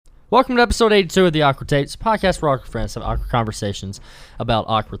Welcome to episode 82 of the Awkward Tapes, a podcast where awkward friends have awkward conversations about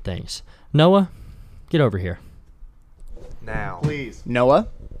awkward things. Noah, get over here. Now. Please. Noah?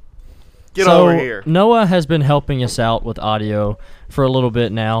 Get over here. Noah has been helping us out with audio for a little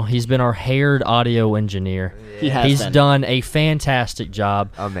bit now. He's been our hired audio engineer. He has He's been. done a fantastic job.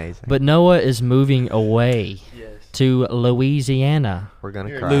 Amazing. But Noah is moving away to Louisiana. We're going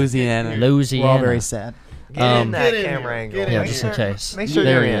to Here. cry. Louisiana. Louisiana. We're all very sad. Get in that Get in camera here. angle. Get in Yeah, here. just in case. Make sure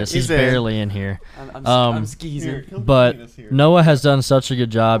There you're he in. is. He's He's in. barely in here. I'm skeezing. But Noah has done such a good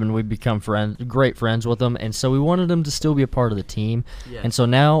job, and we've become great friends with him, and so we wanted him to still be a part of the team. Yeah. And so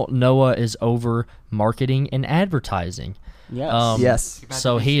now Noah is over marketing and advertising. Yes. Yes.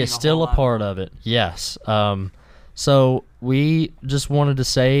 So he is still a part of it. Yes. So we just wanted to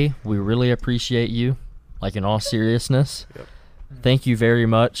say we really appreciate you, like in all seriousness. Yep. Thank you very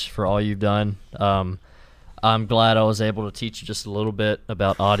much for all you've done. I'm glad I was able to teach you just a little bit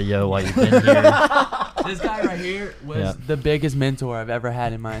about audio while you've been here. This guy right here was Yeah. the biggest mentor I've ever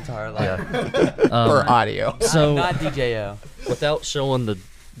had in my entire life. For audio. So not DJO. without showing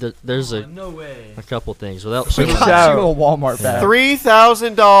there's No way. a couple things without We showing. got you a Walmart bag.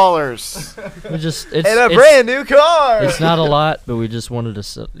 $3,000. We just In a brand new car. It's not a lot, but we just wanted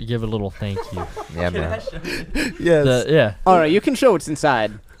to give a little thank you. Yeah, man. Yes. Yeah, Oh no, you can show what's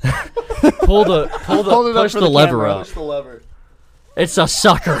inside. hold it Hold it up push for the the lever camera. up. Push the lever. It's a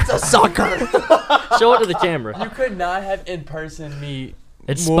sucker. It's a sucker. Show it to the camera. You could not have in person me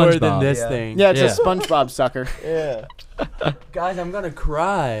It's more SpongeBob. than this Yeah. thing. Yeah, it's Yeah. a SpongeBob sucker. Yeah. Guys, I'm gonna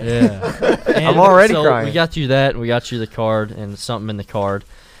cry. Yeah. I'm already so crying. We got you that, and we got you the card and something in the card.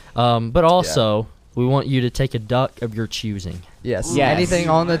 But also, we want you to take a duck of your choosing. Yes. Yes. Anything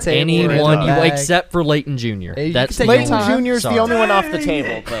on the table. Anyone you bag. except for Leighton Jr. Hey, you That's can the take your only- time. Junior's Sorry. the only one off the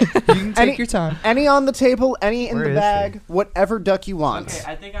table. But You can take Any- your time. any on the table, any in Where the is bag, whatever duck you want.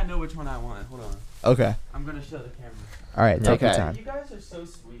 Okay, I think I know which one I want. Hold on. Okay. I'm gonna show the camera. All right. Take your Okay. time. You guys are so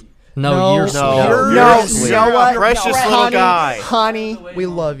sweet. No, you're No, sweet. you're No, sweet. you know You're what? a precious No, little honey, guy. Honey, We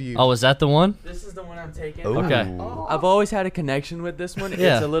love you. Oh, is that the one? This is the one I'm taking. Ooh. Okay. I've always had a connection with this one.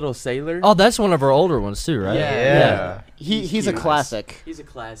 Yeah. It's a little sailor. Oh, that's one of our older ones too, right? Yeah. he's a classic. He's a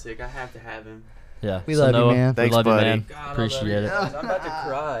classic. I have to have him. Yeah. We So love you, Noah, man. We Thanks, love you, buddy. man. God, I love Appreciate you it. guys. I'm about to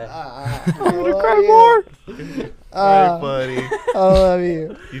cry. Hey, buddy. I love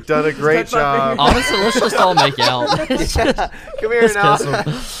you. You've done a great touch my job. Honestly, let's just all make out. Come here now.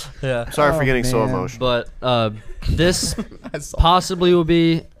 Yeah. Sorry for getting so man. emotional. But this That's possibly will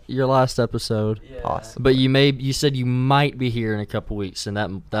be your last episode. Yeah. Awesome. But you said you might be here in a couple weeks, and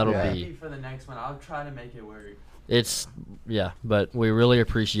that'll Yeah. be For the next one, I'll try to make it work. but we really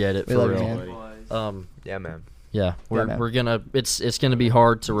appreciate it We for love you, real. man. Boys. Yeah, man. Yeah, we're man. gonna it's gonna be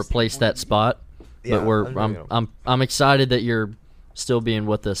hard to replace that spot, Yeah, but we're that's really good. I'm excited that you're still being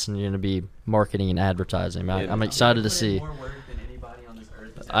with us and you're gonna be marketing and advertising. I'm excited to Put in see. More work than anybody on this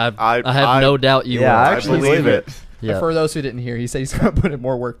earth. I have no doubt you Yeah, will. I I actually believe it. Yeah. For those who didn't hear, he said he's going to put in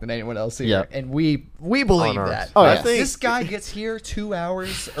more work than anyone else here. Yeah. And we believe ours. that. Oh, I yeah. think This guy gets here 2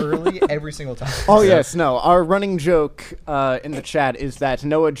 hours early every single time. Oh yes, no. Our running joke in the chat is that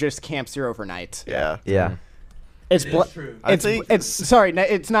Noah just camps here overnight. Yeah. Yeah. It's It bl- is true. I it's think it's sorry, no,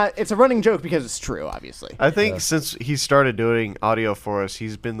 it's not. It's a running joke because it's true, obviously. I think since he started doing audio for us,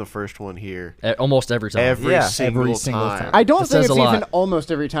 he's been the first one here Almost every time. every Yeah. single Every single time. time. I don't That think says it's a even lot.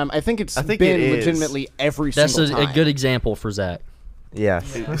 almost every time. I think it's I think been it is. legitimately every That's single a time. good example for Zach. Yeah.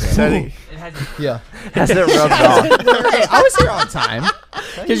 Said he- It has Yeah. Hasn't it rubbed off? Hey, I was here on time.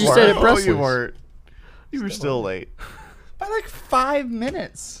 Because you said it Oh, breathless. you weren't. You were still late. By like 5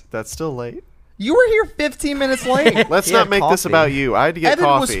 minutes. That's still late. You were here 15 minutes late. Let's He not had make this coffee. about you. I had to get Evan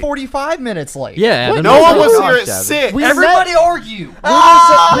was coffee. 45 minutes late. Yeah. Evan No one was Gosh, here at Evan. 6. We Everybody met- argue.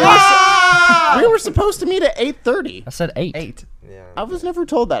 we were supposed to meet at 8:30. I said 8. 8. Yeah. I was never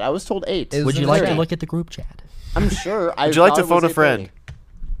told that. I was told 8. It was Would you in like the to chat. look at the group chat? I'm sure. Would you like to thought it phone was a friend? 8:30.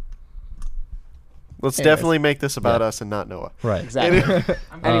 Let's Anyways. definitely make this about Yeah. us and not Noah. Right. Exactly.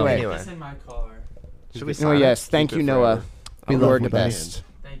 I'm gonna Anyway. keep this in my car. Should we Oh sign it? yes, thank Keep you, it Noah. forever. We I love love you the when best.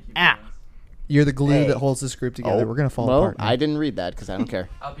 Thank you. Ah. guys. You're the glue Hey. that holds this group together. Oh. We're going to fall Well, apart. I didn't read that because I don't care.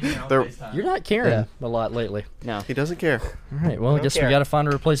 I'll be here on There- FaceTime. You're not caring Yeah. a lot lately. No. He doesn't care. All right. Well, I Don't guess we care. got to find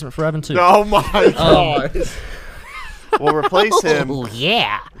a replacement for Evan too. Oh my god. Um, We'll replace him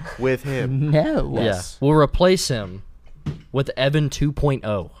yeah. with him. No. Yes. Yeah. We'll replace him with Evan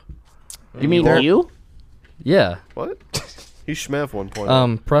 2.0. You mean There- you? Yeah. What? He's Schmev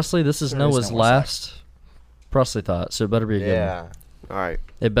 1.0. Presley, this is There is Noah's no more last Presley thought, so it better be a good one. Yeah. All right,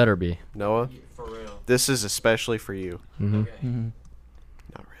 It better be. Noah. For real. This is especially for you. Mm-hmm. Okay.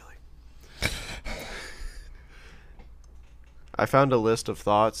 Not really. I found a list of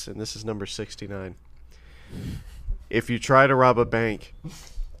thoughts, and this is number 69. If you try to rob a bank,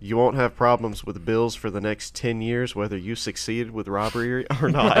 you won't have problems with bills for the next 10 years, whether you succeeded with robbery or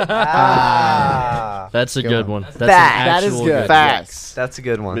not. That's a good one. one. That's Fact. an That is actual good. Facts. That's a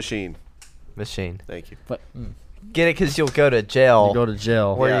good one. Machine. Machine. Thank you. Get it because you'll go to jail You go to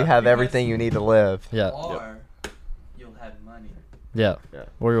jail. where Yeah. you have everything you need to live. Yeah. Or you'll have money. Yeah. Yeah.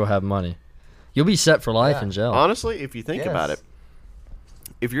 Or you'll have money. You'll be set for life Yeah. in jail. Honestly, if you think about Yes. it,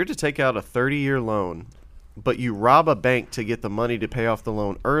 if you're to take out a 30-year loan, but you rob a bank to get the money to pay off the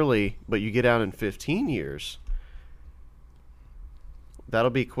loan early, but you get out in 15 years,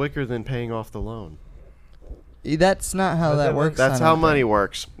 that'll be quicker than paying off the loan. That's not how that works. That's I how don't money think.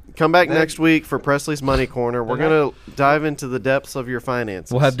 works. Come back That- next week for Presley's Money Corner. We're going to dive into the depths of your finances.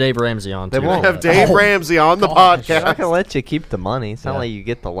 We'll have Dave Ramsey on. They too. won't. We'll have Dave Ramsey on the They're not podcast. gonna let you keep the money. It's not Yeah. like you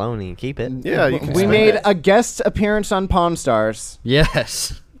get the loan and you keep it. Yeah, you can We spend made it. a guest appearance on Pawn Stars.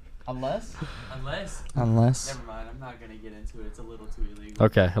 Yes. Unless, Unless. never mind. I'm not gonna get into it. It's a little too illegal.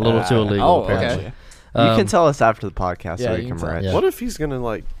 Okay. A little too illegal. Oh, apparently. okay. You can tell us after the podcast yeah, so you we can can tell. write. Yeah. What if he's going to,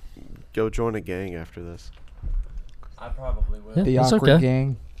 like, go join a gang after this? I probably will. Yeah. The That's awkward okay.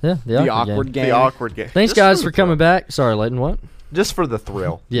 gang. Yeah. The awkward game. gang. The awkward gang. Thanks, Just guys, the for coming thrill. back. Sorry, Leighton. What? Just for the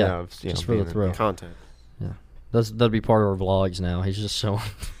thrill. Yeah, You know, just for the being a- thrill. Content. That'll be part of our vlogs now. He's just showing.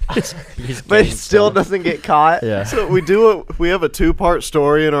 his But it game still stuff. doesn't get caught. Yeah. So we have a 2-part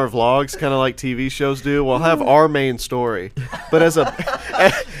story in our vlogs, kind of like TV shows do. We'll have our main story, but as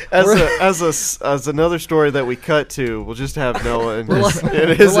another story that we cut to, we'll just have Noah and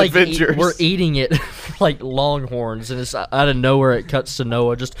his we're adventures. we're eating it like Longhorns, and it's out of nowhere. It cuts to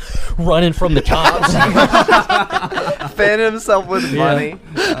Noah just running from the cops. Fanning himself with money.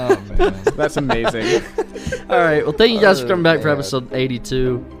 Oh man. That's amazing. All right. Well, thank you guys for coming back for man. episode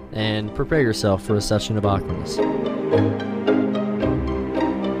 82, and prepare yourself for a session of awkwardness.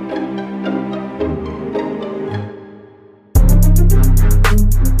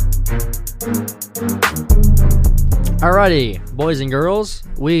 Alrighty, boys and girls,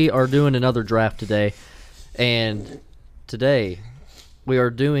 we are doing another draft today, and today we are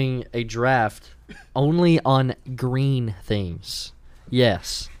doing a draft only on green things.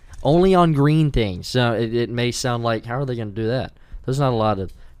 Yes, only on green things. Now, it may sound like, how are they going to do that? There's not a lot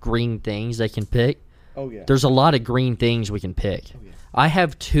of green things they can pick. Oh yeah. There's a lot of green things we can pick. I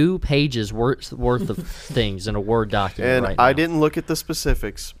have 2 pages worth of things in a Word document And right now. I didn't look at the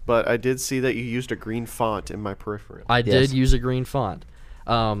specifics, but I did see that you used a green font in my peripheral. I did Yes. use a green font.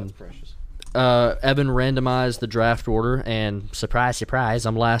 That's precious. Evan randomized the draft order, and surprise, surprise,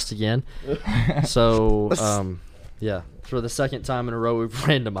 I'm last again. So, yeah, for the second time in a row, we've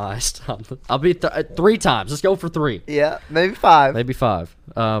randomized. I'll be 3 times. Let's go for 3, Yeah, maybe 5. maybe 5.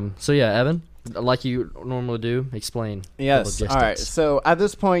 So yeah, Evan, like you normally do, explain. the Yes. All right. logistics. So at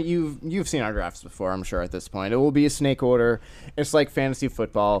this point, you've seen our drafts before, I'm sure. At this point, it will be a snake order. It's like fantasy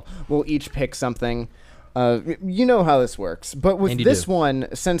football. We'll each pick something. You know how this works. But with And you this do. one,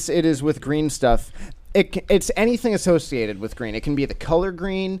 since it is with green stuff, it's anything associated with green. It can be the color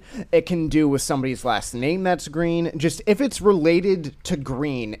green. It can do with somebody's last name that's green. Just if it's related to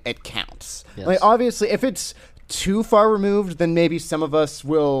green, it counts. Yes. Like obviously, if it's too far removed, then maybe some of us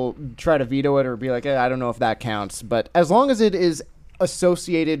will try to veto it or be like, I don't know if that counts. But as long as it is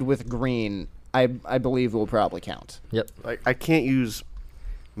associated with green, I believe it will probably count. Yep. Like I can't use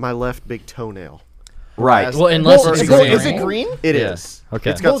my left big toenail. Right. Well, unless Well, it's well, green. is it green? It Yeah. is. Okay.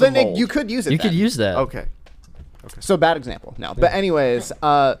 It's got Well, some then mold. you could use it. You could then. use that. Okay. So bad example. No, but anyways, You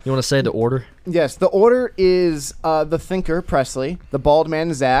want to say the order? yes, the order is the thinker Presley, the bald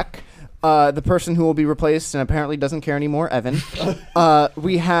man Zach, the person who will be replaced and apparently doesn't care anymore, Evan.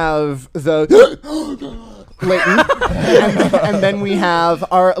 We have the Leighton, and then we have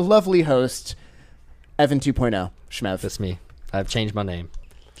our lovely host, Evan 2.0, Shmev. That's me. I've changed my name.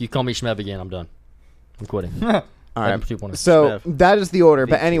 If you call me Shmev again, I'm done. I'm quitting. All right. Evan 2.0. So Shmev. that is the order.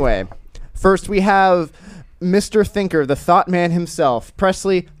 But anyway, first we have Mr. Thinker, the thought man himself.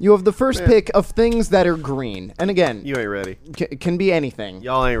 Presley, you have the first pick of things that are green. And again, You ain't ready. can be anything.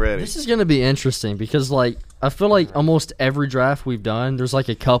 Y'all ain't ready. This is gonna be interesting because, like, I feel like almost every draft we've done, there's like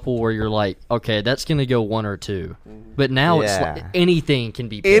a couple where you're like, okay, that's gonna go 1 or 2, but now it's Yeah. like anything can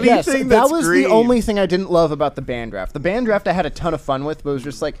be picked. Yes, Anything that that's was green. the only thing I didn't love about the band draft. The band draft I had a ton of fun with, but it was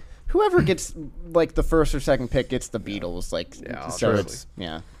just like, whoever gets like the first or second pick gets the Beatles. Like, Yeah, so totally. it's,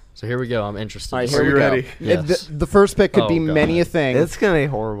 yeah. So here we go. I'm interested. All right, to here Are see. you we ready? go. Yes. The first pick could Oh, be God. many a thing. It's gonna be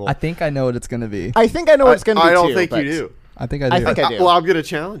horrible. I think I know what it's gonna be. I think I know what it's going to be I don't too, think but you do. I think I do. I think I do. Well, I'm gonna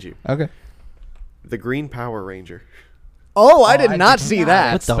challenge you. Okay. The Green Power Ranger. Oh, I did I not did see not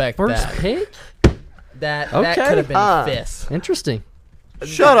that. With the expect first that. pick? That Okay. could have been Ah. fifth. Interesting.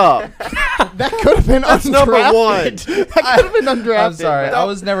 Shut up. That could have been That's number one. that could have been undrafted. I'm sorry. but- I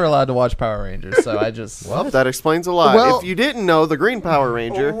was never allowed to watch Power Rangers, so I just. Well, that explains a lot. Well- if you didn't know, the Green Power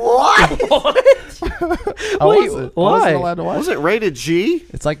Ranger I Wait, wasn't why? allowed to watch. wasn't rated G,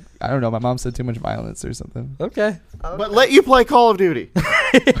 It's like I don't know. My mom said too much violence or something. Okay. but let you play Call of Duty.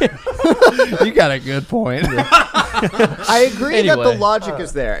 You got a good point. I agree that the Anyway. logic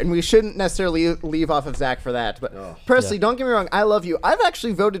is there, and we shouldn't necessarily leave off of Zach for that. But Presley, don't get me wrong, I love you. I've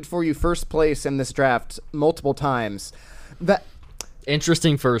actually voted for you first place in this draft multiple times. That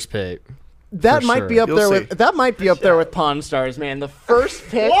Interesting first pick. that For might sure. be up You'll there see. with that might be up there with Pawn Stars, man. The first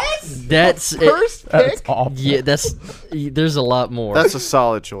pick. That's First That's pick. awful. Yeah, there's a lot more. That's a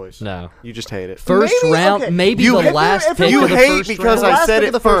solid choice. No. You just hate it. First Maybe- round, okay. maybe You- the if you're- last if you're- pick You of the hate first because round. I Last said pick it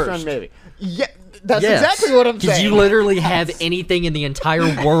of the first first. round, maybe. Yeah, that's Yes. exactly what I'm Because saying. you literally have anything in the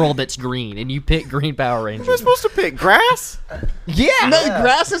entire world that's green, and you pick Green Power You're Rangers. supposed to pick grass. yeah, no,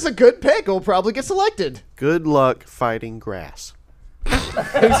 grass is a good pick. It'll probably get selected. Good luck fighting grass.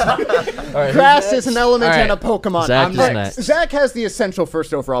 Grass is an element All and a right. Pokemon. Zach I'm is next. next. Zach has the essential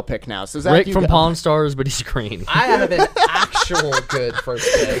first overall pick now. So Zach, Rick you from go. Pawn Stars, but he's green. I have an actual good first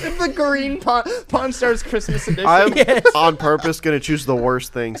pick. the green Pawn Stars Christmas edition. I'm on purpose going to choose the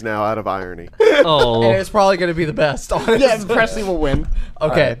worst things now out of irony. And Oh, it's probably gonna be the best. Honestly. yeah, Presley will win.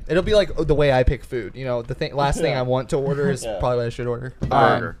 Okay, it'll be like the way I pick food. You know, the last thing I want to order is probably what I should order.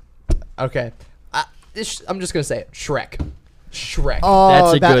 Burger. Okay, I'm just gonna say it. Shrek. Oh,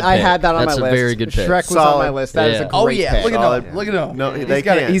 That's a that, good I pick. had that on That's my a list. very good pick. Shrek was on my Solid. list. That is Yeah. a great Oh yeah, pick. look at Solid. him. Look at him. No, He's they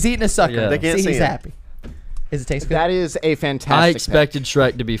got can't. He's eating a sucker. Yeah. They can't See, see he's him. happy. Does it taste good? That is a fantastic I pick. expected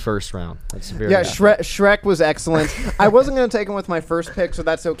Shrek to be first round. That's very Yeah, good. Shrek was excellent. I wasn't going to take him with my first pick, so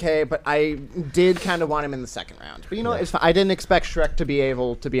that's okay. But I did kind of want him in the second round. But you know, it's fine. I didn't expect Shrek to be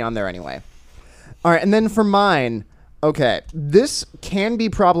able to be on there anyway. All right, and then for mine, okay, this can be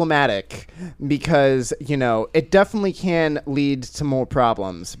problematic because it definitely can lead to more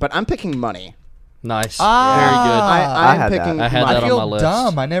problems. But I'm picking money. Nice. Ah. Very good. I'm had that. picking I had money. that I on feel my list.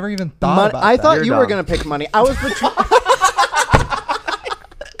 dumb. I never even thought Mon- about I that. thought You're you were dumb. gonna pick money. I was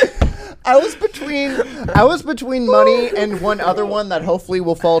between. I was between money and one other one that hopefully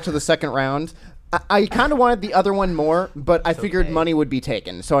will fall to the second round. I kind of wanted the other one more, but I figured money would be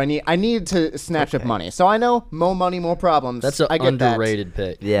taken, so I needed to snatch up money. So I know more money, more problems. That's an I get that. underrated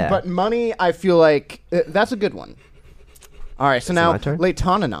pick. Yeah. But money, I feel like that's a good one. All right, so now my turn?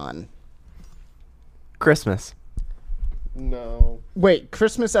 Leitonanon. Christmas. No. Wait,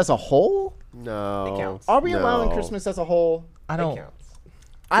 Christmas as a whole? No. Are we No. allowing Christmas as a whole? I don't.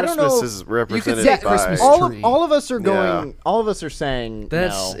 I don't know. Christmas is represented say by... Christmas all tree. of us are going. Yeah. All of us are saying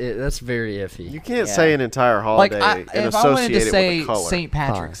That's no. that's very iffy. You can't Yeah. say an entire Like holiday and if I wanted associate to it say with a color. St.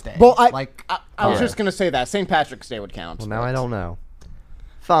 Patrick's Day. Well, I was Yeah. just gonna say that St. Patrick's Day would count. Well, now I don't know.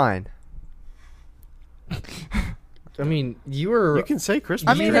 Fine. I mean, you were. You can say Christmas.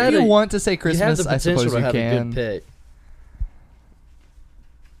 I mean, you if had you a- want to say you have Christmas, the I potential suppose to you have a can. good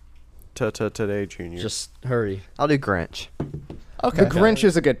pick. Today, Junior. Just hurry. I'll do Grinch. Okay. The Grinch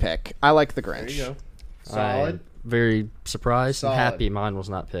is a good pick. I like the Grinch. I'm very surprised and Solid. happy mine was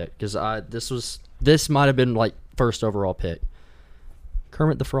not picked because this might have been like first overall pick.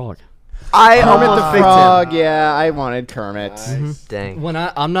 Kermit the Frog. I Kermit the almost picked Frog. Yeah, I wanted Kermit. him. Dang. When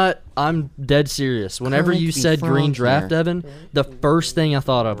I'm dead serious. Whenever Kermit you the said green Frog draft, here. Evan, the first thing I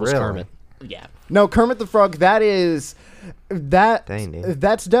thought of was Really? Kermit. Yeah. No, Kermit the Frog. That's Dang, dude.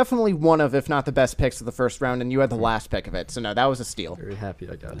 that's definitely one of, if not the best picks of the first round, and you had the last pick of it. So no, that was a steal. Very happy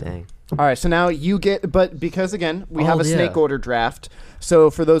I got it. Dang. All right, so now you get, but because again, we have a yeah. snake order draft.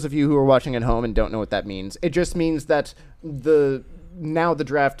 So for those of you who are watching at home and don't know what that means, it just means that the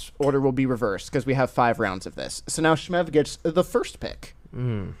draft order will be reversed because we have 5 rounds of this. So now Shmev gets the first pick.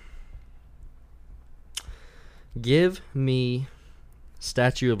 Give me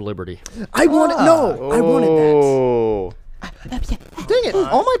Statue of Liberty. I wanted I wanted Oh. that. Dang it!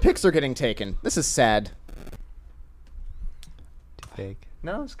 All my picks are getting taken. This is sad. Too big.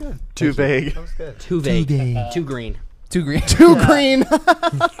 No, it's good. Too vague. That was good. Too vague. Too green. Too green. Too green.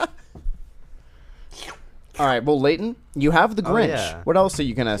 All right, well, Leighton, you have the Grinch. yeah. What else are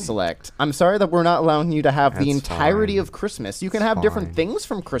you gonna select? I'm sorry that we're not allowing you to have the That's entirety fine. of Christmas. You can have different fine. things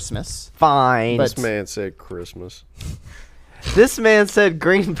from Christmas. Fine. But- This man said Christmas. This man said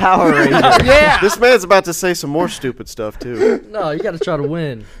Green Power Ranger. This man's about to say some more stupid stuff too. No, you got to try to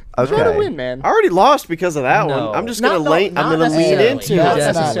win. Okay. Try to win, man. I already lost because of that No. one. I'm just Not- gonna no, lean. not I'm gonna lean necessarily. into Not it.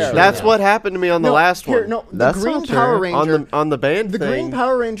 necessarily. That's Yeah. what happened to me on the last here, one. No, the That's Green not true. Power Ranger. On the band The thing. Green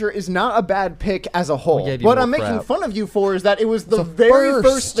Power Ranger is not a bad pick as a whole. gave you What more I'm making crap. fun of you for is that it was the a very first.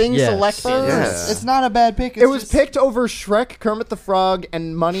 first thing Yes. selected. Yes. It's not a bad pick. It was picked over Shrek, Kermit the Frog,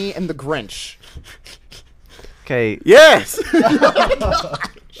 and Money and the Grinch. Okay. Yes.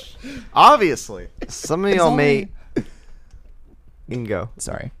 Obviously. Some of y'all may. You can go.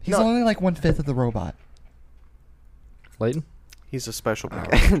 Sorry. He's only like 1/5 of the robot. Leighton? He's a special power.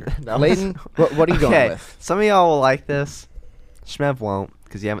 Ranger. Leighton, what are you going Okay. with? Some of y'all will like this. Shmev won't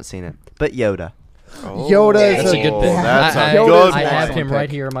because you haven't seen it. But Yoda. Yoda is That's a good pick. That's I, a I- good I have one. him right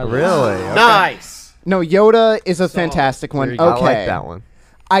here in my list. Really? Okay. Nice. No, Yoda is a fantastic one. there you go. Okay. I like that one.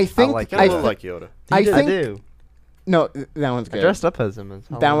 I think. like Kind Yoda. of like Yoda. I think. do. No, that one's I good. dressed up as him.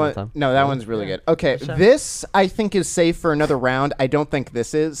 That one, no, that one's really good. Okay, this I think is safe for another round. I don't think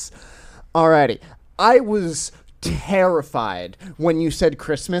this is. Alrighty, I was terrified when you said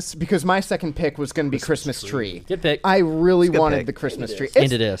Christmas because my second pick was going to be Christmas tree. Good pick. I really good wanted pick. the Christmas tree.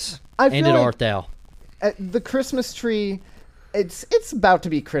 And it is. I And feel it like- art thou. The Christmas tree. It's about to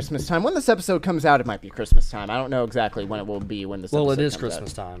be Christmas time. When this episode comes out, it might be Christmas time. I don't know exactly when it will be when this. Well, it episode is comes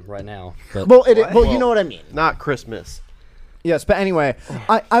Christmas out. time right now. But Well, you know what I mean. Not Christmas. Yes, but anyway,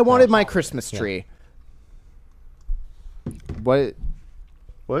 I wanted my Christmas tree. What?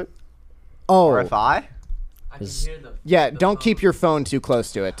 What? Oh, Or if I? I can Is- hear the. yeah. the Don't phone. keep your phone too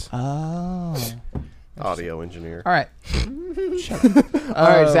close to it. Oh. Audio engineer. All right. All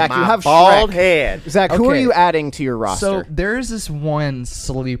right, Zach, you have Bald Shrek. head. Zach, who are Okay. you adding to your So roster? there's this one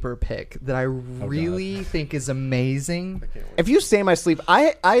sleeper pick that I really think is amazing. If you say my sleep,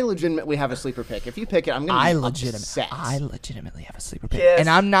 I legitimately have a sleeper pick. If you pick it, I'm gonna be upset. I legitimately have a sleeper pick, Yes. and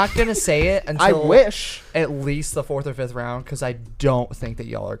I'm not gonna say it I until wish. at least the 4th or 5th round because I don't think that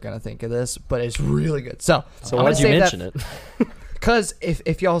y'all are gonna think of this, but it's really good. So why'd you mention it? Because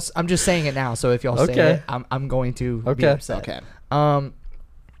if y'all, I'm just saying it now. So if y'all say Okay. it, I'm going to be Okay. upset. Okay.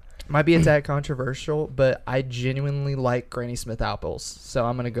 Might be a tad controversial, but I genuinely like Granny Smith apples, so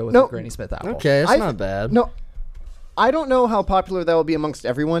I'm gonna go with No. the Granny Smith apple. Okay, it's I- not bad. No, I don't know how popular that will be amongst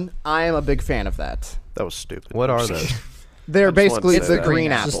everyone. I am a big fan of that. That was stupid. What are those? They're I just wanted basically to say the that.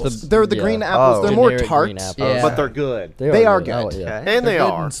 green It's just apples. the- They're the yeah. green apples. Oh. They're more Generic tart. green apples. Yeah. But they're good. They are Oh, good. yeah. Okay. And they They're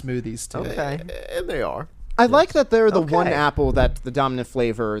good are. in smoothies too. Okay. And they are. I like that they're the one Okay. apple that the dominant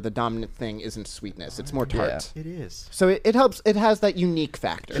flavor, the dominant thing isn't sweetness. It's more tart. It is. So it helps. It has that unique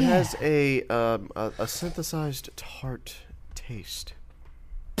factor. It has a synthesized tart taste.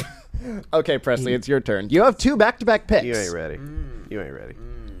 Okay, Presley, it's your turn. You have two back-to-back picks. You ain't ready. You ain't ready.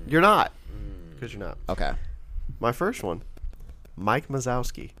 You're not. Because you're not. Okay. My first one, Mike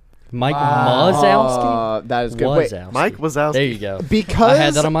Wazowski. Mike Wazowski? That is good. Wait, Wazowski. Mike Wazowski. There you go. because I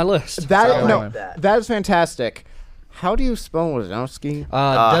had that on my list. that Sorry. no, that is fantastic. How do you spell Wazowski?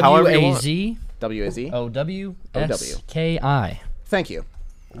 however you want. W-A-Z W-A-Z? O-W-S-K-I. Thank you.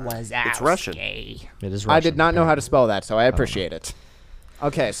 It's Russian. It is Russian. I did not know how to spell that, so I appreciate it.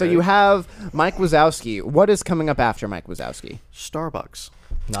 Okay, so you have Mike Wazowski. What is coming up after Mike Wazowski? Starbucks.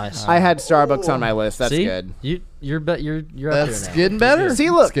 Nice. I had Starbucks on my list. That's See? good. You're up there That's now. getting better. See,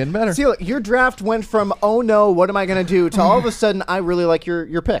 look. It's getting better. See, look. Your draft went from "oh no, what am I gonna do?" to all of a sudden, I really like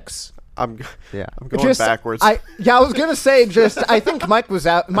your picks. I'm Yeah. going backwards. I was gonna say I think Mike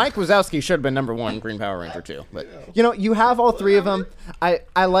Wazowski should have been number one Green Power Ranger too. But you have all three of them. I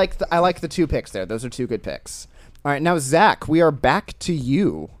like the two picks there. Those are two good picks. All right, now Zach, we are back to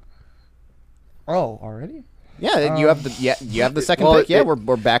you. Oh, already? Yeah, you have the second Well, pick. Yeah, it-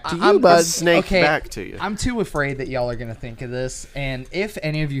 we're back to you, I'm- bud. snake Okay, back to you. I'm too afraid that y'all are gonna think of this, and if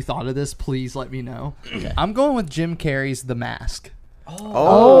any of you thought of this, please let me know. I'm going with Jim Carrey's The Mask.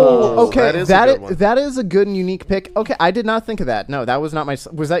 Oh, Okay, that is a good one. that is a good and unique pick. Okay, I did not think of that. No, that was not my.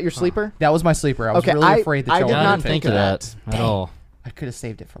 Was that your sleeper? That was my sleeper. I was Okay, really afraid that I y'all did were I not gonna didn't pick think of that. that at all. I could have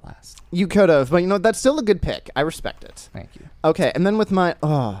saved it for last. You could have, but that's still a good pick. I respect it. Thank you. Okay, and then with my,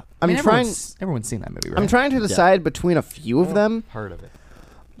 I'm trying. Everyone's seen that movie, right? I'm trying to decide between a few of them. Heard of it.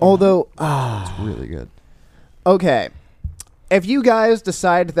 Although, really good. okay, if you guys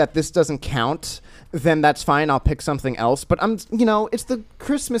decide that this doesn't count, then that's fine. I'll pick something else. But it's the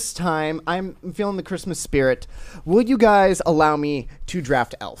Christmas time. I'm feeling the Christmas spirit. Would you guys allow me to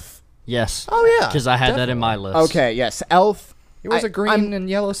draft Elf? Yes. Oh yeah, Because I had that in my list. Okay, yes, Elf. He wears I- a green and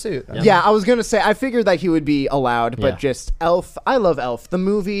yellow suit. Yeah, I was gonna say I figured that he would be allowed, but Yeah. just Elf. I love Elf. The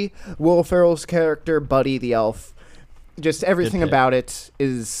movie, Will Ferrell's character, Buddy the Elf. Just everything pick. about it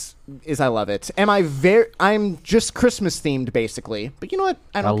is I love it. I'm just Christmas themed basically, but you know what?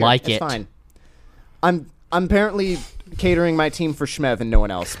 I don't care. like It's it. fine. I'm apparently catering my team for Shmev and no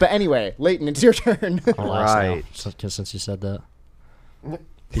one else. But anyway, Leighton, it's your turn. I'll last now, Right. since you said that.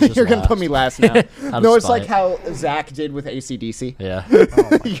 He's just You're gonna put last. me last now. Out of No, it's like spite. how Zach did with ACDC. Yeah, You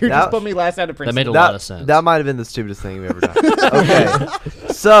That- just put me last out of that principle. made a lot of sense. That might have been the stupidest thing we've ever done. Okay,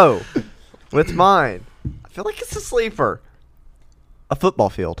 so with mine, I feel like it's a sleeper. A football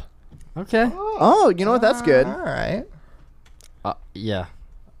field. Okay. Oh, you know what? That's good. All right. Yeah,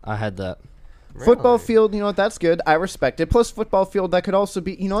 I had that. Football field, you know what? That's good. I respect it. Plus, football field, that could also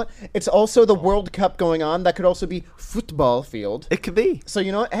be, you know what? It's also the World Cup going on. That could also be football field. It could be. So,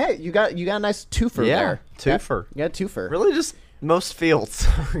 you know what? Hey, you got a nice twofer Yeah, there. twofer. You got a twofer. Really, just most fields.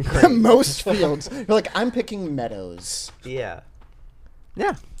 are great. Most fields. You're like, I'm picking meadows. Yeah.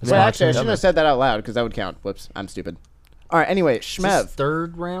 Yeah. Well, actually, I shouldn't have said that out loud because that would count. Whoops, I'm stupid. All right, anyway, Is Shmev. this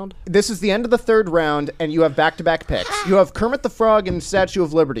third round. This is the end of the third round, and you have back-to-back picks. You have Kermit the Frog and Statue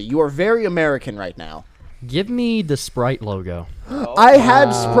of Liberty. You are very American right now. Give me the Sprite logo. I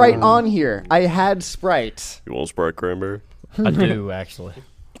had Sprite on here. I had Sprite. You want Sprite cranberry? I do actually.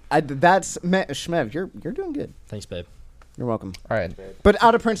 Shmev, you're doing good. Thanks, babe. You're welcome. All right. But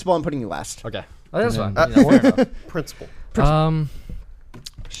out of principle, I'm putting you last. Okay. Oh, that's fine. Yeah, Yeah, fair enough. Principal.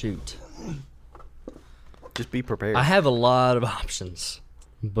 Shoot. Just be prepared. I have a lot of options,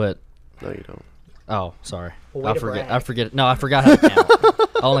 but No, you don't. oh, sorry. Well, way I to forget. brag. I forget. No, I forgot how to count.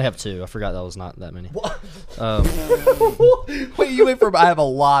 I only have 2. I forgot that was not that many. Wait, you wait for. I have a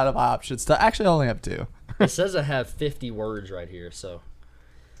lot of options. Actually, I only have 2. It says I have 50 words right here, so.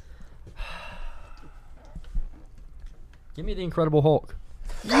 Give me the Incredible Hulk.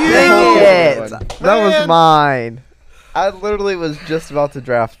 Dang it! Good one. That was mine. I literally was just about to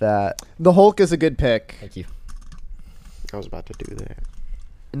draft that. The Hulk is a good pick. Thank you. I was about to do that.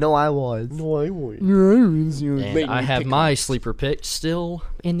 No, I was. No, I won't. And I have my sleeper pick still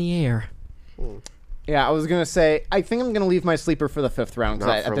in the air. Yeah, I was gonna say. I think I'm gonna leave my sleeper for the 5th round Not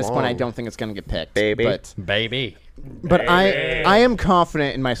because for at this point I long. don't think it's gonna get picked. Baby. Baby. But I am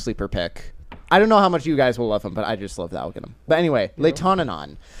confident in my sleeper pick. I don't know how much you guys will love him, but I just love that I'll get him. But anyway,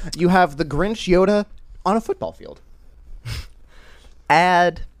 Leitonanon. You have the Grinch Yoda on a football field.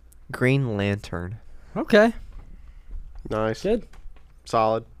 Add Green Lantern. Okay. Nice. Good.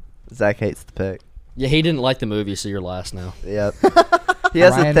 Solid. Zach hates the pick. Yeah, he didn't like the movie, so you're last now. Yep. He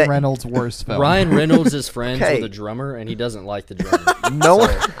has Ryan a thing. Reynolds' worst film. Ryan Reynolds is friends Okay. with a drummer, and he doesn't like the drummer. No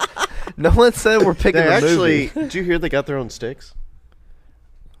one. No one said we're picking They the actually, movie. did you hear they got their own sticks?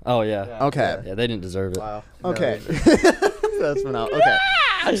 Oh, yeah. Okay. Yeah, they didn't deserve it. Wow. Okay. That's for now. Okay.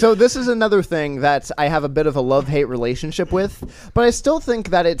 So this is another thing that I have a bit of a love-hate relationship with, but I still think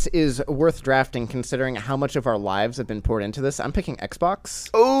that it is worth drafting considering how much of our lives have been poured into this. I'm picking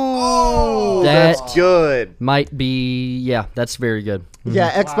Xbox. Oh, That- that's good. Might be, yeah, that's very good.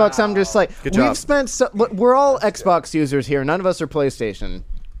 Yeah, Xbox. I'm just like Good we've job. spent. We're all Xbox users here. None of us are PlayStation,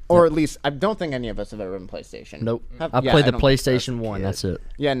 or at least I don't think any of us have ever been PlayStation. Nope. Have- I yeah, played the don't- PlayStation 1, that's it.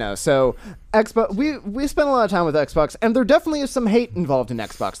 Yeah, no. So Xbox, we spent a lot of time with Xbox, and there definitely is some hate involved in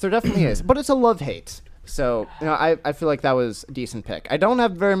Xbox. There definitely is, but it's a love hate. So you know, I feel like that was a decent pick. I don't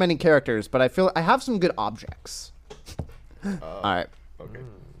have very many characters, but I feel I have some good objects. All right. Okay.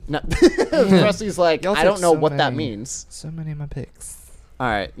 No, Presley's like, Y'all I don't took know so what that many. means. So many of my picks. All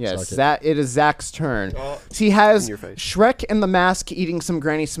right, yes, Suck it. it is Zach's turn. Oh, He has in your face. Shrek and the Mask eating some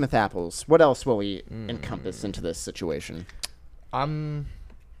Granny Smith apples. What else will we encompass into this situation? I'm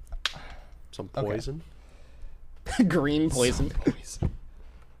Some poison. Green poison,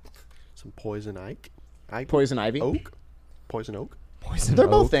 Some poison Ike. poison ivy. Oak. Poison oak. poison. They're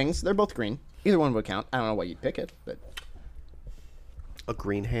oak. both things. They're both green. Either one would count. I don't know why you'd pick it, but A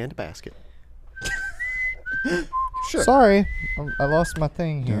green hand basket. sure. Sorry, I lost my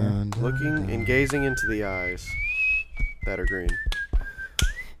thing here. Looking and gazing into the eyes that are green.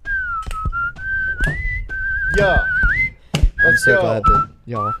 Yeah. I'm so glad that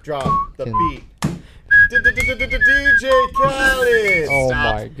y'all. Drop the Can- beat. DJ Khaled. Oh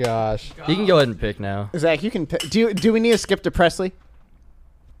Stop. my gosh. You can go ahead and pick now. Zach, you can pick. Do we need to skip to Presley?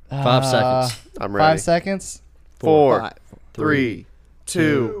 5 seconds. I'm ready. 5 seconds. 4, Five, 3,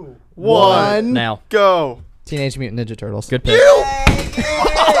 2, 1. Now. Go. Teenage Mutant Ninja Turtles. Good pick.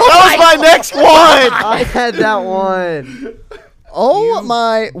 That was my next one. I had that one. Oh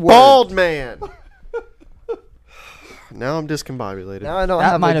my word. Bald man. Now I'm discombobulated. Now I don't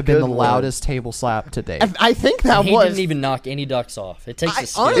That have might a have been good the one. loudest table slap to date. I think that He was. didn't even knock any ducks off. It takes a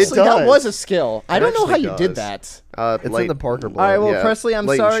skill. Honestly, It that does. was a skill. I It don't know how actually you did does. that. It's in the Parker All right, blood. well, Yeah, Presley, I'm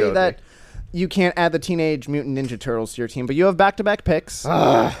Leighton sorry showed that me. you can't add the Teenage Mutant Ninja Turtles to your team, but you have back-to-back picks,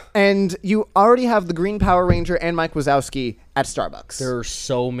 and you already have the Green Power Ranger and Mike Wazowski at Starbucks. There are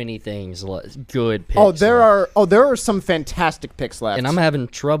so many things good picks. there left. are some fantastic picks left. And I'm having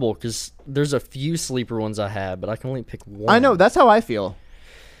trouble because there's a few sleeper ones I have, but I can only pick one. I know, that's how I feel.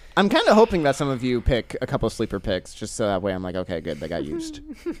 I'm kind of hoping that some of you pick a couple of sleeper picks, just so that way I'm like, okay, good, they got used.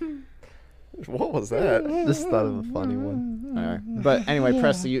 What was that? Just thought of a funny one. All right. But anyway,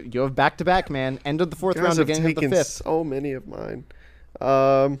 Presley, you have back-to-back, man. End of the fourth Guys round, have beginning of the taken fifth. so many of mine.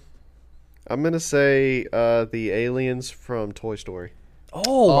 I'm gonna say the aliens from Toy Story.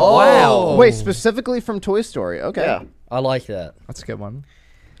 Oh, wow. Wait, specifically from Toy Story. Okay. Yeah. I like that. That's a good one.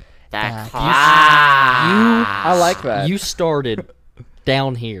 I like that. You started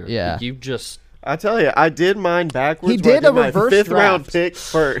down here. Yeah. You just. I tell you, I did mine backwards. He but I did a my reverse fifth round draft. pick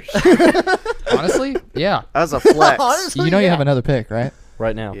first Honestly, yeah. as a flex. Honestly, You know you yeah. have another pick, right?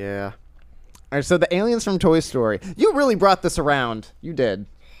 Right now. Yeah. All right, so the aliens from Toy Story. You really brought this around. You did.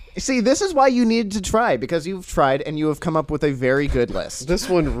 See, this is why you needed to try, because you've tried and you have come up with a very good list. This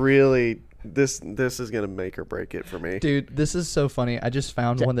one really. This is gonna make or break it for me. Dude, this is so funny. I just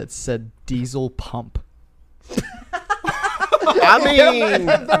found one that said diesel pump. I mean,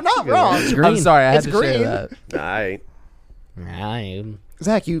 They're not wrong. It's green. I'm sorry, I had It's to green. share that. I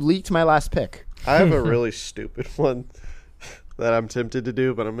Zach, you leaked my last pick. have a really stupid one that I'm tempted to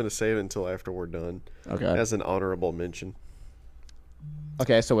do, but I'm gonna save it until after we're done. Okay. As an honorable mention.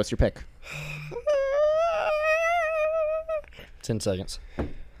 Okay, so what's your pick? 10 seconds.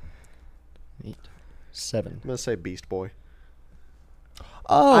 8, 7. I'm gonna say Beast Boy.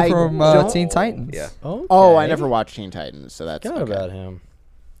 Oh, I from don't- Teen Titans. Yeah. Okay. Oh, I never watched Teen Titans, so that's Forgot okay. about him.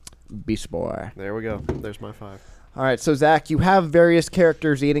 Beast Boy. There we go. There's my 5. All right, so Zach, you have various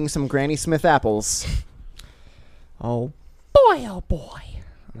characters eating some Granny Smith apples. Oh boy, oh boy.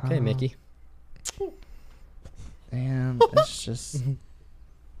 Okay, Mickey. Man, it's just.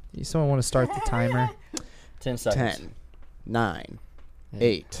 You someone want to start the timer? 10 seconds. 10, 9,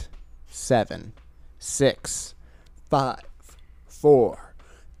 8, 7, 6, 5, 4,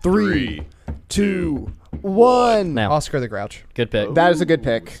 3, 2, 1. Now, Oscar the Grouch. good pick. That is a good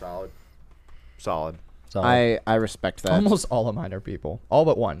pick. Solid. Solid. Solid. I respect that. Almost all of mine are people. All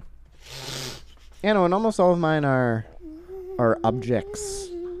but one. You know, and almost all of mine are objects.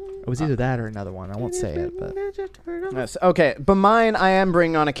 It was either that or another one. I won't say it, but Yes. Okay, but mine, I am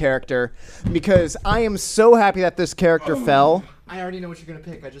bringing on a character because I am so happy that this character fell. I already know what you're gonna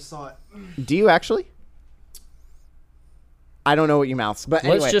pick. I just saw it. Do you actually? I don't know what you mouths, but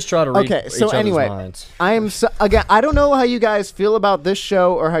anyway. Let's just try to read Okay, each so other's anyway, minds. I am so, again. I don't know how you guys feel about this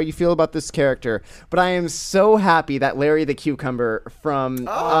show or how you feel about this character, but I am so happy that Larry the Cucumber from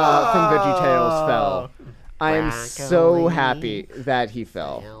VeggieTales fell. I am so happy that he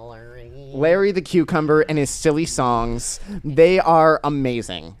fell. Larry the Cucumber and his silly songs, they are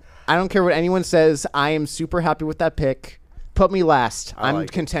amazing. I don't care what anyone says. I am super happy with that pick. Put me last. I'm like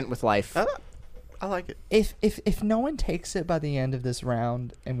it. content with life. I like it. If no one takes it by the end of this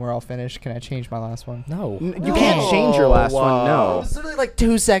round and we're all finished, can I change my last one? No. You can't change your last one. It No. was literally like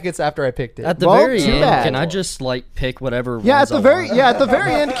 2 seconds after I picked it. At the Well, very too end, bad. can I just like pick whatever? Yeah, at ones the I very want? at the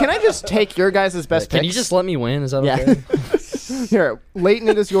very end, can I just take your guys' best Can picks? you just let me win? Is that Yeah. okay? Here, Leighton,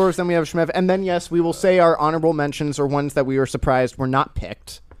 it is yours. Then we have Shmev, and then yes, we will say our honorable mentions or ones that we were surprised were not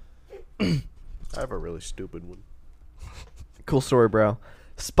picked. I have a really stupid one. Cool story, bro.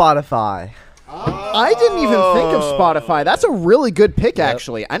 Spotify. I didn't even think of Spotify. That's a really good pick,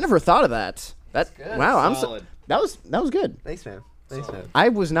 actually. I never thought of that. That wow, I'm so, Solid. that was good. Thanks, man. Thanks, man. I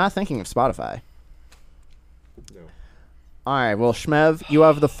was not thinking of Spotify. All right, well, Shmev, you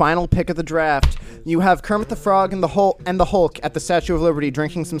have the final pick of the draft. You have Kermit the Frog and the Hulk at the Statue of Liberty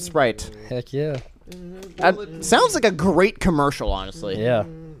drinking some Sprite. Heck yeah. That sounds like a great commercial, honestly. Yeah.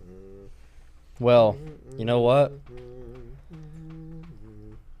 Well, you know what?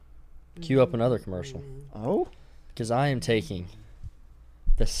 Cue up another commercial. Oh? Because I am taking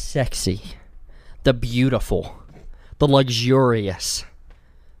the sexy, the beautiful, the luxurious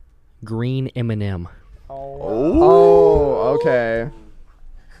green M&M. Oh, okay.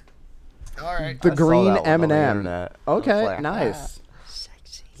 all right. The I saw green that one on the M&M. internet. I was Okay, like, nice.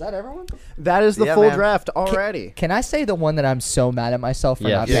 Sexy. Is that everyone? That is the Yeah, full man. draft already. Can I say the one that I'm so mad at myself for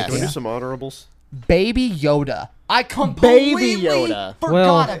Yeah. not Yeah, picking? can we do some honorables? Baby Yoda. I completely Yoda. forgot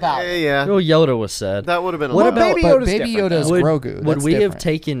Well, about it. Yeah. Oh, Yoda was said. That would have been a What lot. about- Baby Yoda's Baby different, Yoda is though. Grogu. Would That's we have different.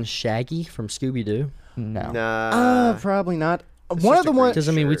 taken Shaggy from Scooby-Doo? No. Nah. Probably not. It's One just of the a ones. Because,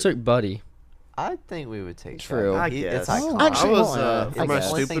 I mean, we Sure. took Buddy. I think we would take True. that. I He- guess. It's iconic. Actually, I was hold on. for I my guess.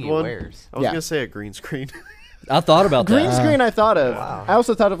 Only stupid thing he one. wears. I was Yeah. gonna say a green screen. I thought about Green that. screen I thought of. I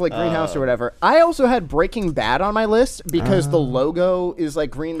also thought of like greenhouse or whatever. I also had Breaking Bad on my list because the logo is like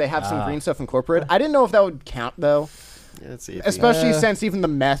green. They have some green stuff incorporated. I didn't know if that would count though. Yeah, let's see if Especially since even the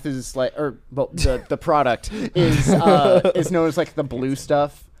meth is like, or well, the product is known as like the blue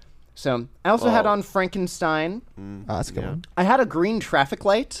stuff. So I also had on Frankenstein. That's a good one. I had a green traffic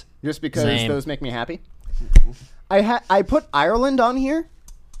light just because Same. those make me happy. I put Ireland on here,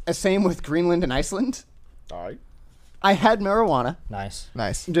 same with Greenland and Iceland. All right. I had marijuana Nice.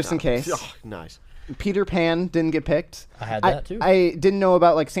 Nice. just in case. Oh, nice. Peter Pan didn't get picked. I had that too. I didn't know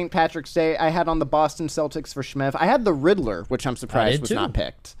about like St. Patrick's Day. I had on the Boston Celtics for Schmev. I had the Riddler, which I'm surprised did was too. not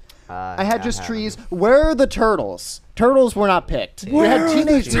picked. I had just trees. Where are the turtles? Turtles were not picked. We had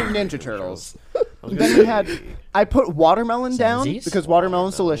Teenage Mutant Ninja Turtles. Then we had. I put watermelon down Samesies? because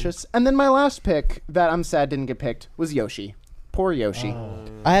watermelon's delicious. And then my last pick that I'm sad didn't get picked was Yoshi. Poor Yoshi.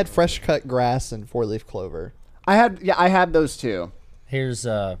 I had fresh cut grass and 4-leaf clover. I had those two. Here's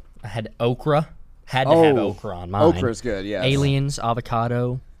I had okra. Had to have okra on mine. Okra's good. Yeah. Aliens,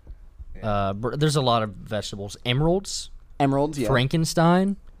 avocado. There's a lot of vegetables. Emeralds, Emeralds. Yeah.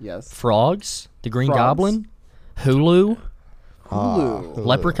 Frankenstein, Yes. frogs, the Green Frogs. Goblin, Hulu, Hulu.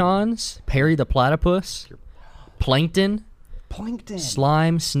 leprechauns, Perry the Platypus, plankton, Plankton.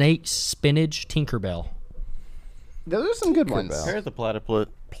 slime, snakes, spinach, Tinkerbell. Those are some good ones. Compare the platypus.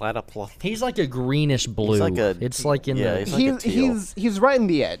 He's like a greenish blue. like a- it's like in yeah, the he's like a teal. He's right in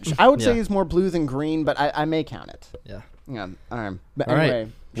the edge. I would say Yeah. he's more blue than green, but I may count it. yeah. Yeah. All right. But All right,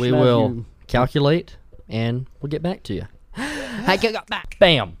 anyway, we Schmev, will you- calculate and we'll get back to you. I got back.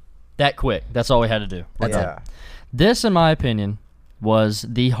 Bam. That quick. That's all we had to do. That's it. This, in my opinion, was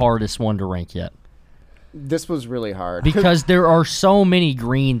the hardest one to rank yet. This was really hard. Because there are so many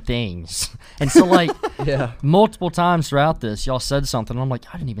green things. And so, like, multiple times throughout this, y'all said something. And I'm like,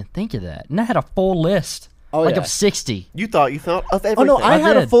 I didn't even think of that. And I had a full list, Oh, like yeah. of 60. You thought of everything. Oh no, I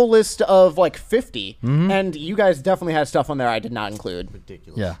had a did. full list of like 50, and you guys definitely had stuff on there I did not include,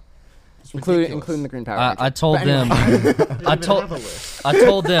 ridiculous. Yeah. including the Green Power. Ranger. I told But anyway. them. I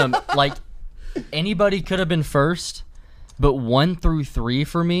told them, like, anybody could have been first, but 1 through 3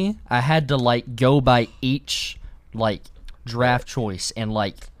 for me, I had to, like, go by each, like, draft choice and,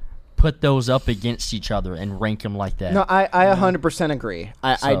 like, put those up against each other and rank them like that. No, I 100% agree.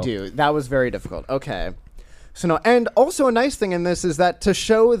 I So- do. That was very difficult. Okay. So no, and also a nice thing in this is that to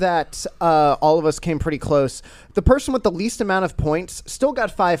show that all of us came pretty close, the person with the least amount of points still got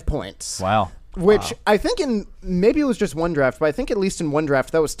 5 points. Wow. Which I think maybe it was just one draft, but I think at least in one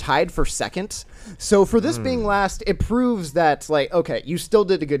draft that was tied for second. So for this being last, it proves that like, okay, you still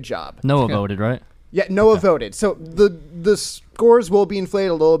did a good job. Noah voted, right? Yeah, Noah voted. So the scores will be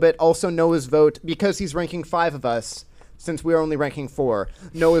inflated a little bit. Also, Noah's vote, because he's ranking 5 of us, since we're only ranking 4,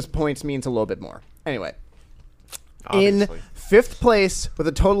 Noah's points means a little bit more. Anyway, Obviously. in 5th place with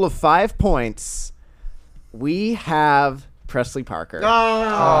a total of 5 points, we have Presley Parker.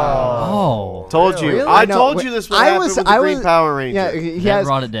 Oh. Told you. Really? I No, told wait, you this would happen with the Green Power Ranger. Yeah, he That has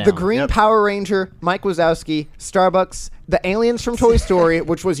brought it down. the Green Yep. Power Ranger, Mike Wazowski, Starbucks, the aliens from Toy Story,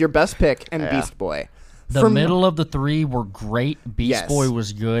 which was your best pick, and Yeah. Beast Boy. The From- middle of the 3 were great. Beast Yes. Boy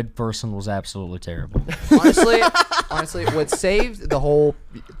was good. First one was absolutely terrible. honestly, what saved the whole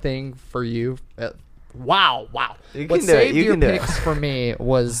thing for you? Wow. You What can do it, saved you your can do it. picks for me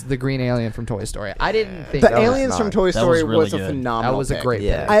was the green alien from Toy Story. I didn't think The that was aliens from nice. Toy That Story was really was a good. phenomenal That was a pick. great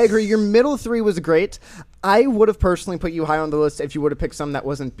Yeah. pick. I agree. Your middle 3 was great. I would have personally put you high on the list if you would have picked some that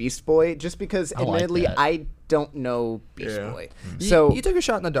wasn't Beast Boy, just because, like admittedly, that. I don't know Beast Boy. You- So you took a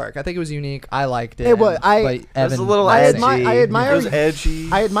shot in the dark. I think it was unique. I liked it. It was- and- I- but It was Evan a little I edgy. admire It was you. edgy.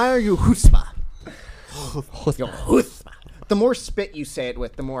 I admire you, chutzpah. Your chutzpah. The more spit you say it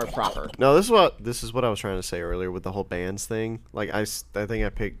with, the more proper. No, this is what I was trying to say earlier with the whole bands thing. Like I think I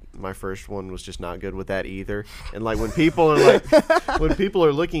picked my first one was just not good with that either. And like when people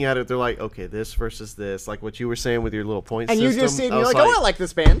are looking at it, they're like, okay, this versus this, like what you were saying with your little point And system. you just see it and I you're was like, oh, I like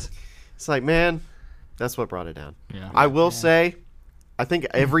this band. It's like, man, that's what brought it down. Yeah. I will say, I think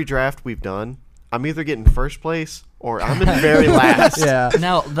every draft we've done, I'm either getting first place or I'm in very last. Yeah.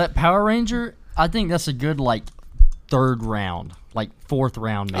 Now, that Power Ranger, I think that's a good, like, 3rd round. Like, 4th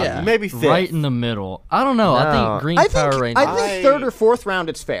round, maybe. Yeah. Maybe fifth. Right in the middle. I don't know. I No. think Green I Power think, Ranger. I think 3rd or 4th round,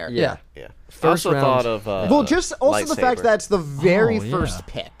 it's fair. Yeah. Yeah. First I also round. thought of Well, just also the fact lightsaber. that it's the very Oh, yeah. first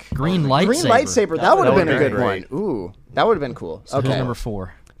pick. Green Lightsaber. Green lightsaber. That would have that been a would've good been one. great. Ooh, that would have been cool. So who's Okay. number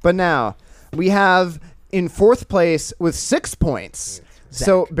 4? But now we have in 4th place with 6 points.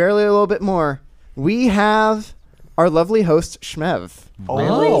 So barely a little bit more. We have our lovely host Shmev.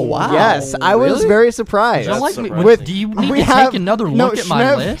 Really? Oh, wow. Yes, I was Really? very surprised. Don't like That's me. surprising. Do you need we to have- take another no, look at my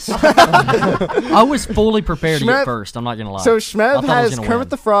Shmev- list? I was fully prepared to Shmev- get first. I'm not gonna lie. So I Shmev thought I was has gonna Kermit win.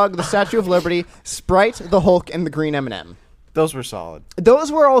 the Frog, the Statue of Liberty, Sprite, the Hulk, and the Green M&M. Those were solid.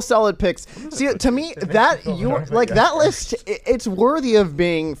 Those were all solid picks. See, to me, that you like that list. It's worthy of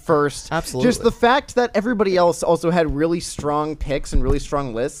being first. Absolutely. Just the fact that everybody else also had really strong picks and really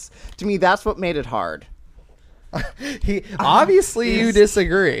strong lists. To me, that's what made it hard. Obviously, you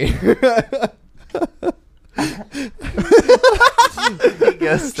disagree.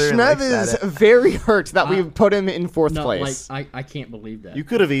 Shmev is very hurt that we put him in fourth place. I can't believe that. You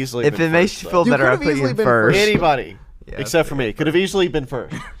could have easily. If been it makes first, you though. feel You better, I could've put you easily in been first. first. Anybody Yeah, except for me could have easily been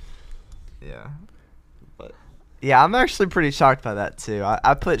first. Yeah. But Yeah, I'm actually pretty shocked by that too.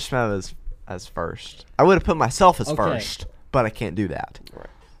 I put Shmev as first. I would have put myself as Okay. first, but I can't do that.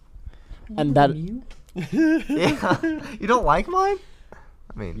 And that Yeah. You don't like mine?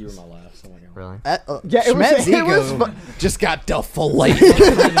 I mean, You were my last. Oh my god. really? yeah, it was, Shmev's it was ego fu- just got deflated.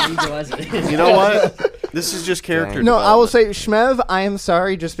 you know what? This is just character. No, I will development. say Shmev. I am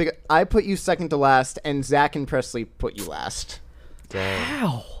sorry, just because I put you second to last, and Zach and Presley put you last.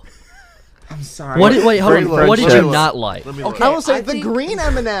 How? I'm sorry. What did, wait, hold Great on. What did you friendship. not like? Let me Okay. look. I will say I the think- green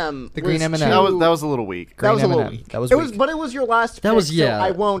M&M. The green M&M. That was a little weak. That was a Green little M&M. weak. That was it was, weak. but it was your last. That pick, was- so yeah.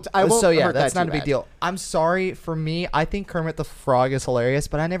 I won't. I won't. So yeah, hurt that's that not too a big bad. deal. I'm sorry for me. I think Kermit the Frog is hilarious,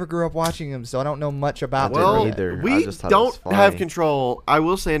 but I never grew up watching him, so I don't know much about didn't him. Well, either. I we just thought it was don't have funny. control. I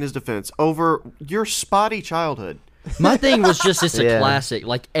will say in his defense over your spotty childhood. My thing was just it's a Yeah. classic.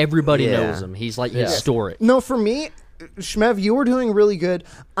 Like everybody Yeah. knows him. He's like historic. No, for me, Shmev, you were doing really good.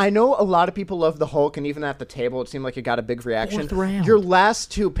 I know a lot of people love the Hulk, and even at the table, it seemed like you got a big reaction. Fourth round. Your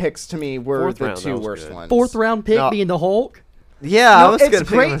last two picks to me were Fourth the round, that two was worst good. ones. Fourth round pick No. being the Hulk. Yeah, I No, was it's gonna pick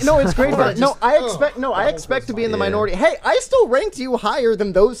great. myself. No, it's great. But no, I expect. No, I Hulk expect to was be in the fine. minority. Hey, I still ranked you higher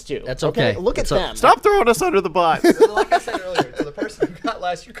than those two. That's okay. Look at It's a- them. Stop throwing us under the bus. Like I said earlier, to the person who got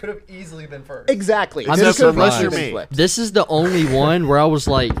last, you could have easily been first. Exactly. I'm This just could've surprised. easily Unless you're been me. flipped. This is the only one where I was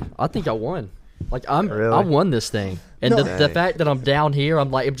like, I think I won. Like Really? I won this thing. And No. the fact that I'm down here, I'm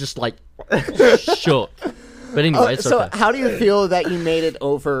just like shook. But anyway, it's So, okay. how do you feel that you made it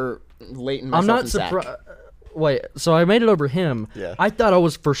over Leighton? I'm myself, not and Zach? surprised. Wait, so I made it over him. Yeah. I thought I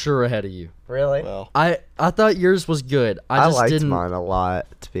was for sure ahead of you. Really? Well, I thought yours was good. I I just liked didn't. mine a lot,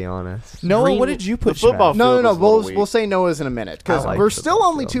 to be honest. Noah, Green- what did you put? the football Shmev? No, field no, was no. a little We'll weak. say Noah's in a minute because I like we're the still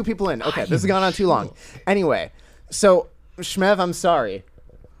football only field. 2 people in. Okay, this has gone on too long. Anyway, so Shmev, I'm sorry,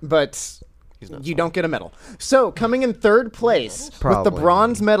 but you don't get a medal. So coming in third place with the Probably.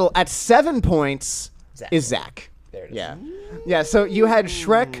 bronze medal at 7 points is Zach. There it is. Yeah. Yeah, so you had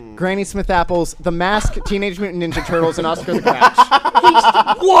Shrek, Granny Smith Apples, The Mask, Teenage Mutant Ninja Turtles, and Oscar the Grouch.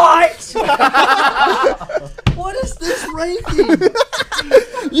 What? What is this ranking?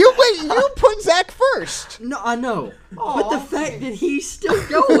 You put Zach first. No, I know. But the fact that he's still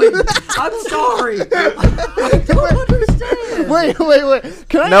going, I'm sorry. I don't understand. Wait.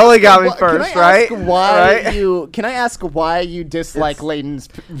 Can I Noah ask got me wh- first, can I ask right? Why Right? you? Can I ask why you dislike Leighton's?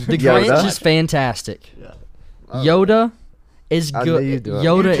 The Yoda. Grinch is fantastic. Yoda is I good. knew you'd do it.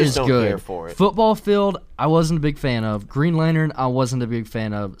 Yoda You just is don't good. care for it. Football Field, I wasn't a big fan of. Green Lantern, I wasn't a big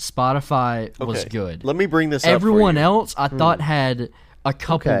fan of. Spotify was Okay, good. Let me bring this Everyone up for you. else, I thought had a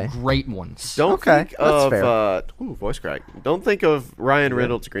couple Okay. great ones. Don't Okay, think that's of fair. voice crack. Don't think of Ryan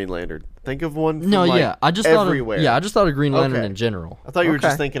Reynolds' Green Lantern. Think of one. From, No, like, yeah, I just everywhere. thought. I just thought of Green Lantern Okay. in general. I thought you were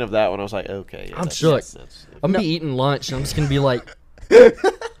just Okay. thinking of that one. I was like, okay. Yeah, I'm that's- shook. that's- I'm gonna be eating lunch, and I'm just gonna be like,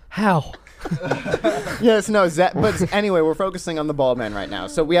 how? Yes, no, Zach. But anyway, we're focusing on the bald man right now.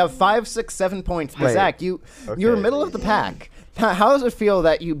 So we have 5, 6, 7 points. But Wait. Zach, you're Okay. middle of the pack. How does it feel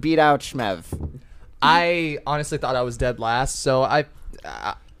that you beat out Shmev? I honestly thought I was dead last, so I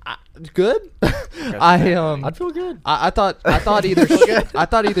good. I feel good. I thought either I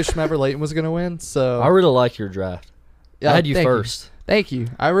thought either Shmev or Leighton was gonna win. So I really like your draft. I had you thank first. Thank you.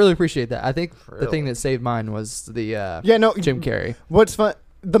 I really appreciate that. I think the thing Really? that saved mine was the Yeah, no, Jim Carrey. What's fun?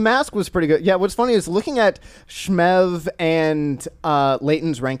 The Mask was pretty good. Yeah, what's funny is looking at Shmev and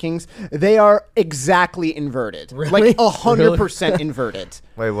Leighton's rankings, they are exactly inverted. Really? Like 100% inverted.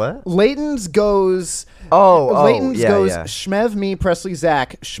 Wait, what? Leighton's goes. Leighton's Leighton's goes yeah. Shmev, me, Presley,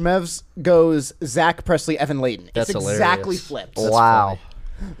 Zach. Shmev's goes Zach, Presley, Evan, Leighton. That's it's exactly hilarious. flipped. Wow.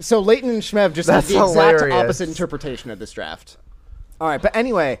 So Leighton and Shmev just have That's the exact hilarious. opposite interpretation of this draft. All right, but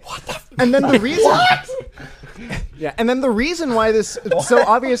anyway, and then the reason, yeah, and then the reason why this, so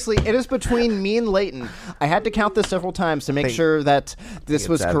obviously it is between me and Leighton. I had to count this several times to make sure that this it's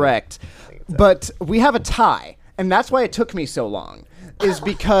was Evan. correct, but we have a tie, and that's why it took me so long. is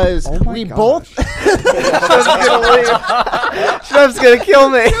because my we gosh. both. Shmev's gonna leave. Shmev's gonna kill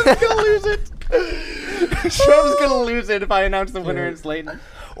me. Shmev's gonna lose it if I announce the winner. It's Leighton.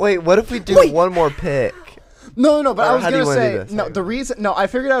 Wait, what if we do one more pick? No, but Or I was how do you gonna wanna do say this? no. The reason, I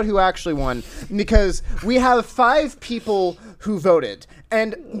figured out who actually won because we have 5 people who voted,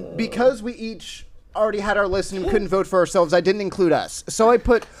 and because we each already had our list and we couldn't vote for ourselves, I didn't include us. So I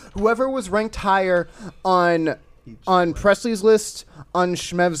put whoever was ranked higher on Presley's list, on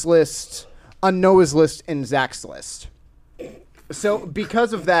Shmev's list, on Noah's list, and Zach's list. So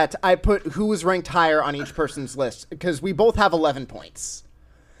because of that, I put who was ranked higher on each person's list because we both have 11 points.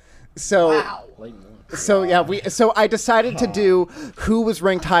 So. So yeah, so I decided to do who was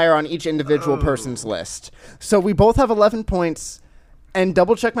ranked higher on each individual person's list. So we both have 11 points, and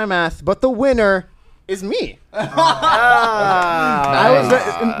double check my math, but the winner is me. I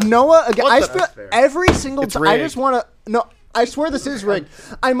was Noah again. I feel every single time. I just want to no. I swear this is rigged.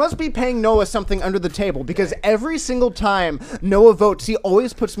 I must be paying Noah something under the table because every single time Noah votes, he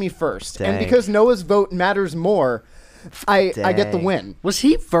always puts me first, and Dang. because Noah's vote matters more, I get the Dang. win. Was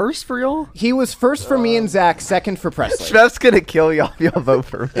he first for y'all? He was first for me and Zach, second for Presley. Shmev's gonna kill y'all if y'all vote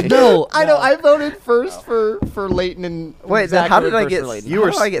for me. No. I know. I voted first for Leighton and Wait, then Zach how did voted I first get? for Leighton. How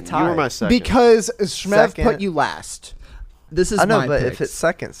did I get tied? You were my second. Because Shmev Second. put you last. This is I know, my but picks. if it's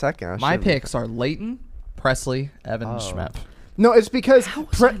second, I My shouldn't. picks are Leighton, Presley, Evan, and Schmepp. No, it's because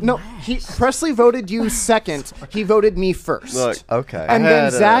Presley voted you second. He voted me first. Look, Okay. and I then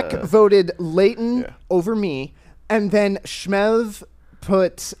had, Zach voted Leighton yeah. over me, and then Shmev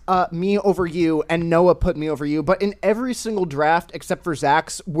put me over you, and Noah put me over you. But in every single draft except for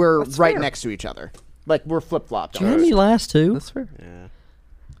Zach's, we're right next to each other. Like we're flip flopped. You had me last too. That's fair. yeah.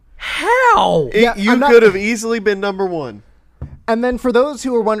 How? Yeah, You I'm not- could have easily been number 1. And then for those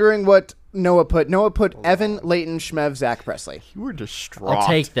who are wondering what Noah put Evan, Leighton, Shmev, Zach, Presley. You were distraught. I'll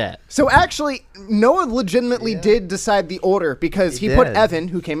take that. So actually, Noah legitimately did decide the order because he put did. Evan,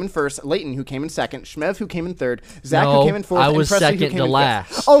 who came in first, Leighton, who came in second, Shmev, who came in third, Zach, No, who came in fourth, I and was Presley, who second came to in last.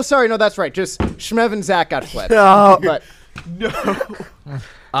 fifth. Oh, sorry, no, that's right. Just Shmev and Zach got flipped. No. But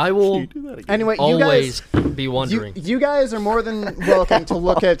I will anyway, always you be guys, wondering. you guys are more than welcome to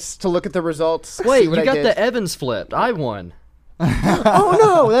look at the results. Wait, see what you I got did. the Evans flipped. I won. Oh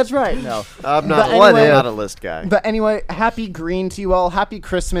no, that's right. No. I'm But not, anyway- I'm not a list guy. But anyway, happy green to you all. Happy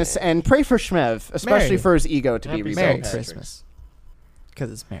Christmas, and pray for Shmev, especially Merry. for his ego to be Happy Merry rebuilt. Christmas.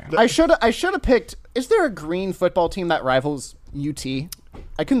 Because it's Merry. I should have picked. Is there a green football team that rivals UT?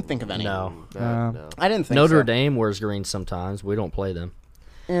 I couldn't think of any. No. No. I didn't think Notre so. Dame wears green sometimes. We don't play them.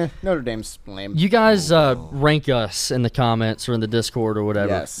 Notre Dame's lame. You guys rank us in the comments or in the Discord or whatever.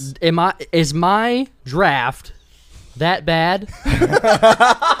 Yes. Is my draft that bad?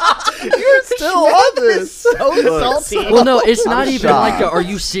 You're still on this. So salty. Well, no, it's not even like shocked. are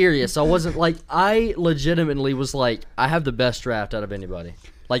you serious? I wasn't like, I legitimately was like, I have the best draft out of anybody.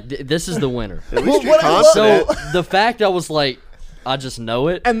 Like, this is the winner. At least you're what I love- So confident. the fact I was like, I just know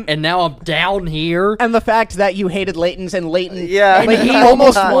it, And- and now I'm down here. And the fact that you hated Leighton's and Leighton, Yeah. And he I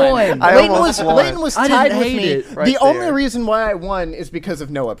almost won. won. I Leighton almost was won. Leighton was I didn't tied with hate me. it right The only there. reason why I won is because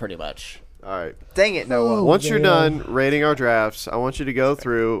of Noah, pretty much. All right. Dang it, Noah. Once you're done rating our drafts, I want you to go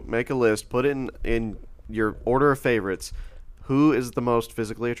through, make a list, put it in your order of favorites. Who is the most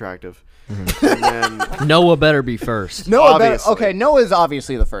physically attractive? And then Noah better be first. Noah, Obviously. okay, Noah is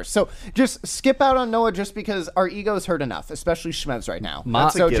obviously the first. So just skip out on Noah just because our ego's hurt enough, especially Shmev's right now.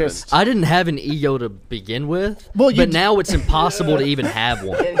 That's a so given. just I didn't have an ego to begin with, Well, you but d- now it's impossible to even have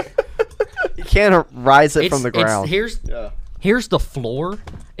one. You can't rise it It's, from the ground. here's the floor.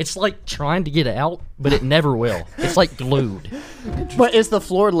 It's like trying to get out, but it never will. It's like glued. But is the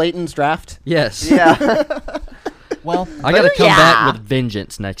floor Leighton's draft? Yes. Yeah. Well, I gotta come back with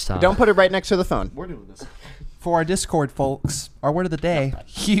vengeance next time. Don't put it right next to the phone. we're doing this. for our Discord folks, our word of the day,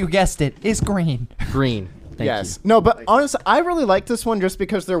 you guessed it, is green. green. Thank Yes. you. No, but honestly, I really like this one just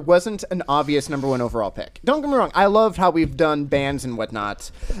because there wasn't an obvious number 1 overall pick. Don't get me wrong. I loved how we've done bands and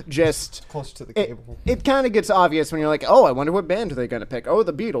whatnot. Just Close to the it, cable. it kind of gets obvious when you're like, oh, I wonder what band are they going to pick? Oh,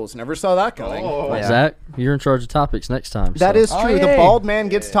 the Beatles. Never saw that coming. Yeah. Zach, you're in charge of topics next time. That so. is Oh, true. The yay. bald man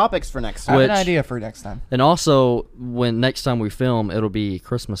gets topics for next I time. have an Which- idea for next time. And also, when next time we film, it'll be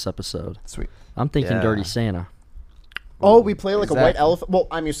Christmas episode. Sweet. I'm thinking Yeah. Dirty Santa, Oh, we play like a white Exactly. elephant. Well,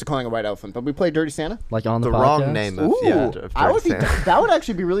 I'm used to calling a white elephant, but we play Dirty Santa. like on the The podcast. wrong name of, Ooh, of I would be, Dirty Santa. that would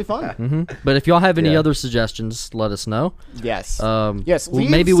actually be really fun. But if y'all have any Yeah. other suggestions, let us know. Yes. Yes,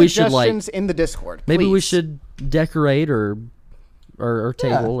 Leave maybe we should like suggestions in the Discord. maybe we please. should decorate or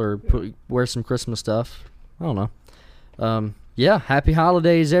table or wear some Christmas stuff. I don't know. Yeah, happy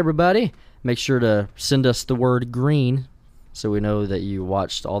holidays, everybody. Make sure to send us the word green so we know that you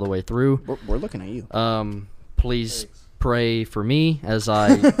watched all the way through. We're looking at you. Please pray for me as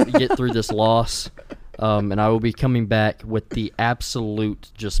I get through this loss. And I will be coming back with the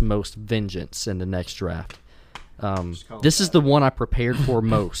absolute just most vengeance in the next draft. This is the one I prepared for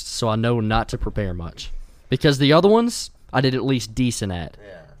most, so I know not to prepare much. Because the other ones, I did at least decent at.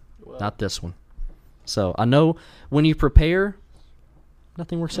 Not this one. So I know when you prepare,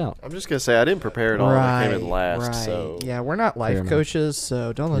 nothing works out. I'm just gonna say I didn't prepare at all. I came in last, so Yeah, we're not life enough. coaches,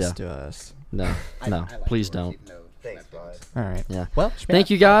 so don't listen Yeah. to us. No, please don't. Thanks, bud. All right. Yeah. Well, Thank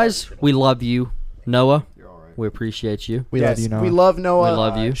you guys. We love you. Noah, we appreciate you. we love you, Noah. We love Noah. We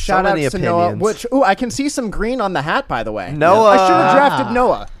love you. Shout So many outs to Noah. opinions. Which I can see some green on the hat, by the way. Noah. I should have drafted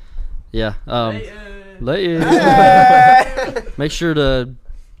Noah. Yeah. Make sure to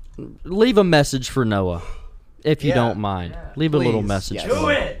leave a message for Noah, if you don't mind. Leave a little Please. message. Yes.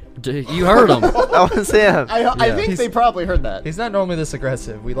 For him. You heard him. That was him. I think they probably heard that. He's not normally this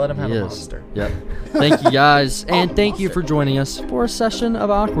aggressive. We let him have He a is. monster. Yep. Thank you guys, and thank you for joining us for a session of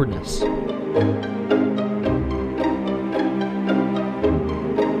awkwardness.